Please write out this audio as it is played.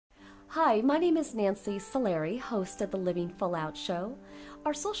Hi, my name is Nancy Solari, host of the Living Full Out Show.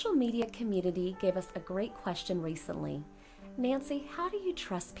 Our social media community gave us a great question recently. Nancy, how do you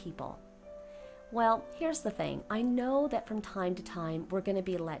trust people? Well, here's the thing. I know that from time to time we're going to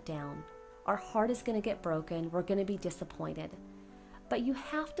be let down. Our heart is going to get broken. We're going to be disappointed. But you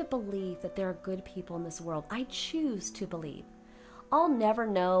have to believe that there are good people in this world. I choose to believe. I'll never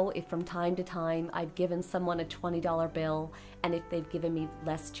know if from time to time I've given someone a $20 bill and if they've given me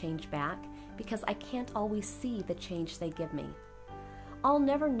less change back, because I can't always see the change they give me. I'll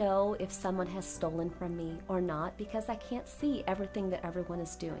never know if someone has stolen from me or not, because I can't see everything that everyone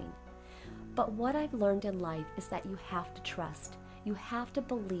is doing. But what I've learned in life is that you have to trust. You have to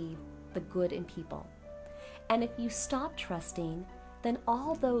believe the good in people. And if you stop trusting, then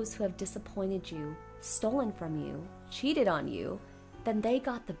all those who have disappointed you, stolen from you, cheated on you, then they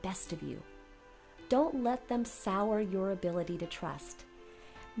got the best of you. Don't let them sour your ability to trust.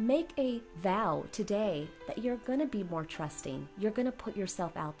 Make a vow today that you're going to be more trusting. You're going to put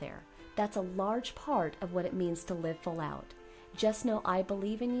yourself out there. That's a large part of what it means to live full out. Just know I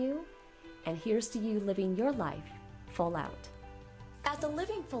believe in you, and here's to you living your life full out. At the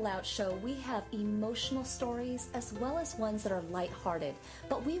Living Full Out Show, we have emotional stories as well as ones that are lighthearted,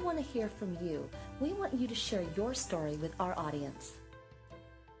 but we want to hear from you. We want you to share your story with our audience.